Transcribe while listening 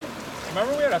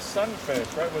remember we had a sunfish,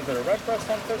 right? Was it a red breast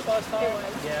sunfish last time? It was.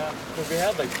 Yeah. Because we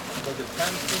had like, was it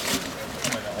 10 species? Oh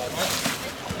my god.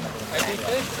 I think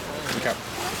fish. Okay.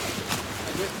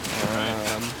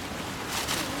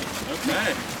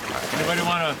 Okay. Anybody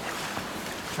want to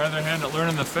try their hand at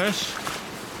learning the fish?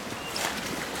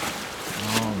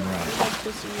 All right.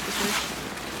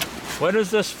 What is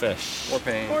this fish? War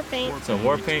paint. War paint. It's a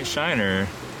war paint shiner.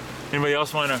 Anybody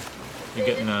else want to? You're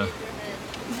getting a.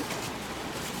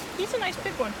 He's a nice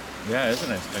big one. Yeah, it's a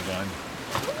nice big one.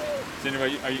 Is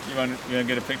anybody? You want to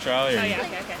get a picture, Ali? Oh yeah.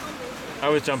 Okay. I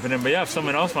was jumping in, but yeah, if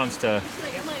someone else wants to do it,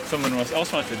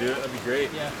 that'd be great.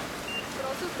 Yeah.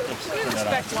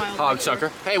 Respect wild. Hog sucker.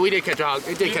 Hey, we did catch a hog.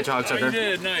 We did catch a hog Oh, sucker. you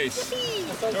did. Nice.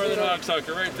 Northern hog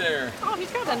sucker right there. Oh, he's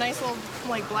got a nice little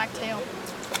like black tail.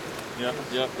 Yep.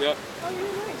 Oh,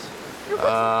 you're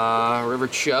nice. River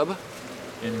chub.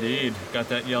 Indeed. Got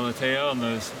that yellow tail and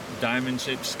those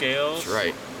diamond-shaped scales. That's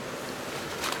right.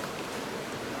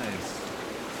 Nice.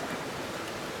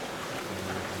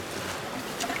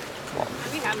 Do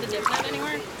we have the dip net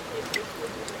anywhere?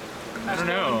 I don't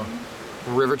know.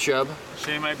 River chub.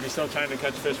 Shay might be still trying to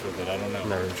catch fish with it. I don't know.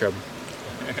 No, river chub.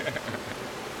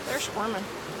 They're squirming.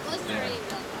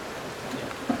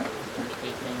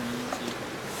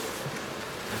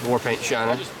 War paint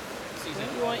shiner. If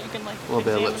you want, you can like A little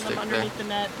bit of examine lipstick them there. underneath the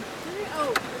net.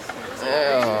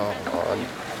 Oh, hold on.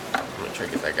 I'm gonna try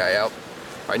to get that guy out.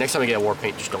 All right, next time I get a war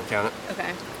paint, just don't count it.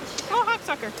 Okay. Oh, hog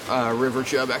sucker. River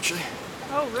chub, actually.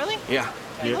 Oh, really? Yeah.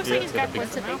 It looks like he's got big-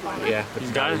 quite a mouth on it. Yeah, but He's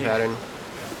it's got got it. pattern.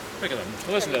 Look at him.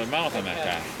 Listen to the mouth on that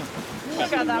guy.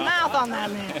 Look at the mouth on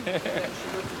that man.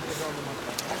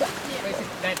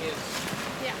 That is.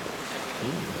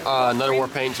 Yeah. Another war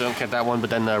paint, so don't count that one. But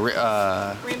then the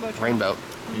Rainbow trout. rainbow.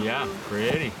 Yeah,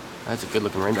 pretty. That's a good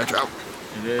looking rainbow trout.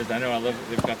 It is. I know. I love.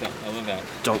 They've got that. I love that.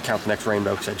 Don't count the next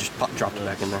rainbow because I just dropped it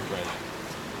back in there. Right.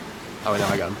 Oh, no,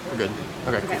 I got him. We're good.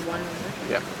 Okay, Okay, cool. one.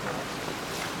 Yeah.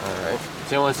 All right.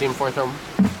 Does anyone see him before I throw him?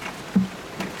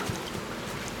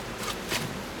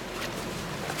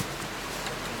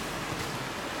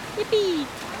 Yippee!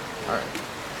 All right.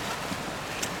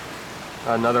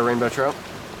 Another rainbow trout.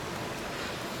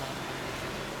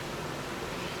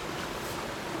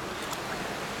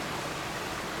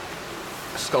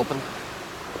 Sculpin.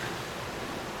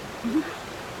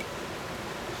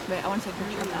 Wait, I want to take a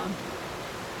picture of that one.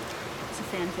 It's a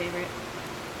fan favorite.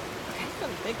 He's got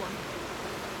a big one.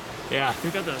 Yeah,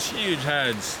 they've got those huge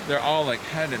heads. They're all like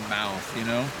head and mouth, you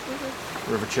know?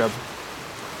 River chub.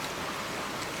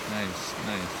 Nice,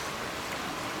 nice.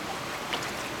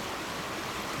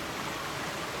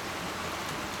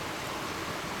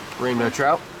 Rainbow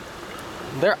trout.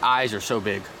 Their eyes are so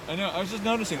big. I know. I was just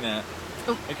noticing that.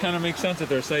 Oh. It kind of makes sense that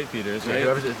they're sight feeders, Yeah, right?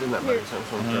 whoever's in that bucket, so I'm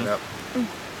just gonna throw it out.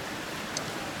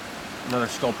 Another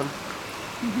sculpin.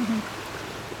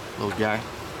 Little guy.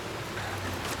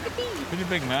 Pretty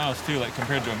big mouths too, like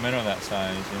compared to a minnow that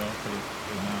size, you know? Pretty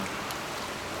big mouth.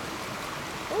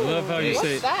 I love how you What's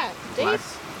say that?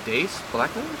 Dace? Dace?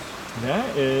 Black nose?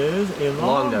 that is a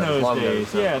Long nose, long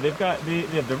dace. nose. Yeah, they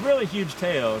have the really huge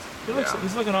tails. Yeah.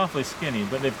 He's looking awfully skinny,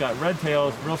 but they've got red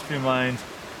tails, real streamlined,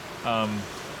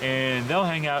 and they'll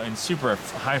hang out in super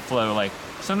high flow. Like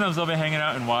sometimes they'll be hanging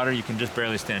out in water you can just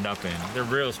barely stand up in. They're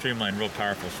real streamlined, real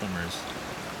powerful swimmers.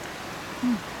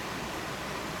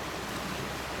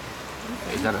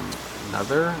 Is that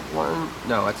another one?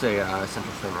 No, that's a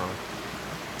central swimmer.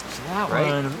 So that Right?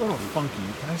 one is a little funky.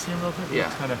 Can I see him real quick? Yeah.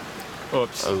 It's kind of.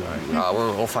 Oops. Oh, sorry.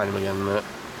 we'll find him again in a minute.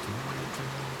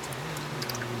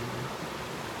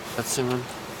 That's the one.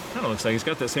 Kind of looks like he's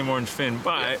got that same orange fin,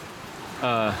 but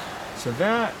so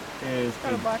that is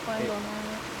Got a black line going on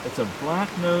it. it's a black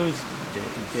nose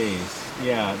dace.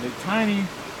 Yeah, they're tiny.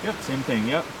 Yep, same thing.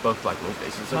 Yep, Both black nose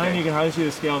daces. tiny. You Okay. can hardly see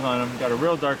the scales on them. Got a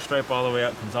real dark stripe all the way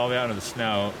up, comes all the way out of the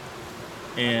snout.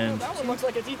 And That one looks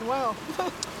like it's eating well.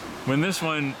 when this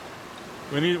one,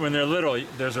 when they're little,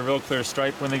 there's a real clear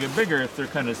stripe. When they get bigger, they're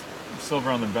kind of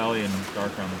silver on the belly and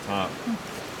darker on the top.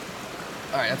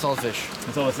 All right, that's all the fish.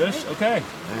 That's all the fish. Okay.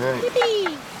 All right. Yippee!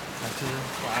 Back to you.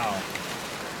 Wow.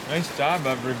 Nice job,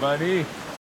 everybody.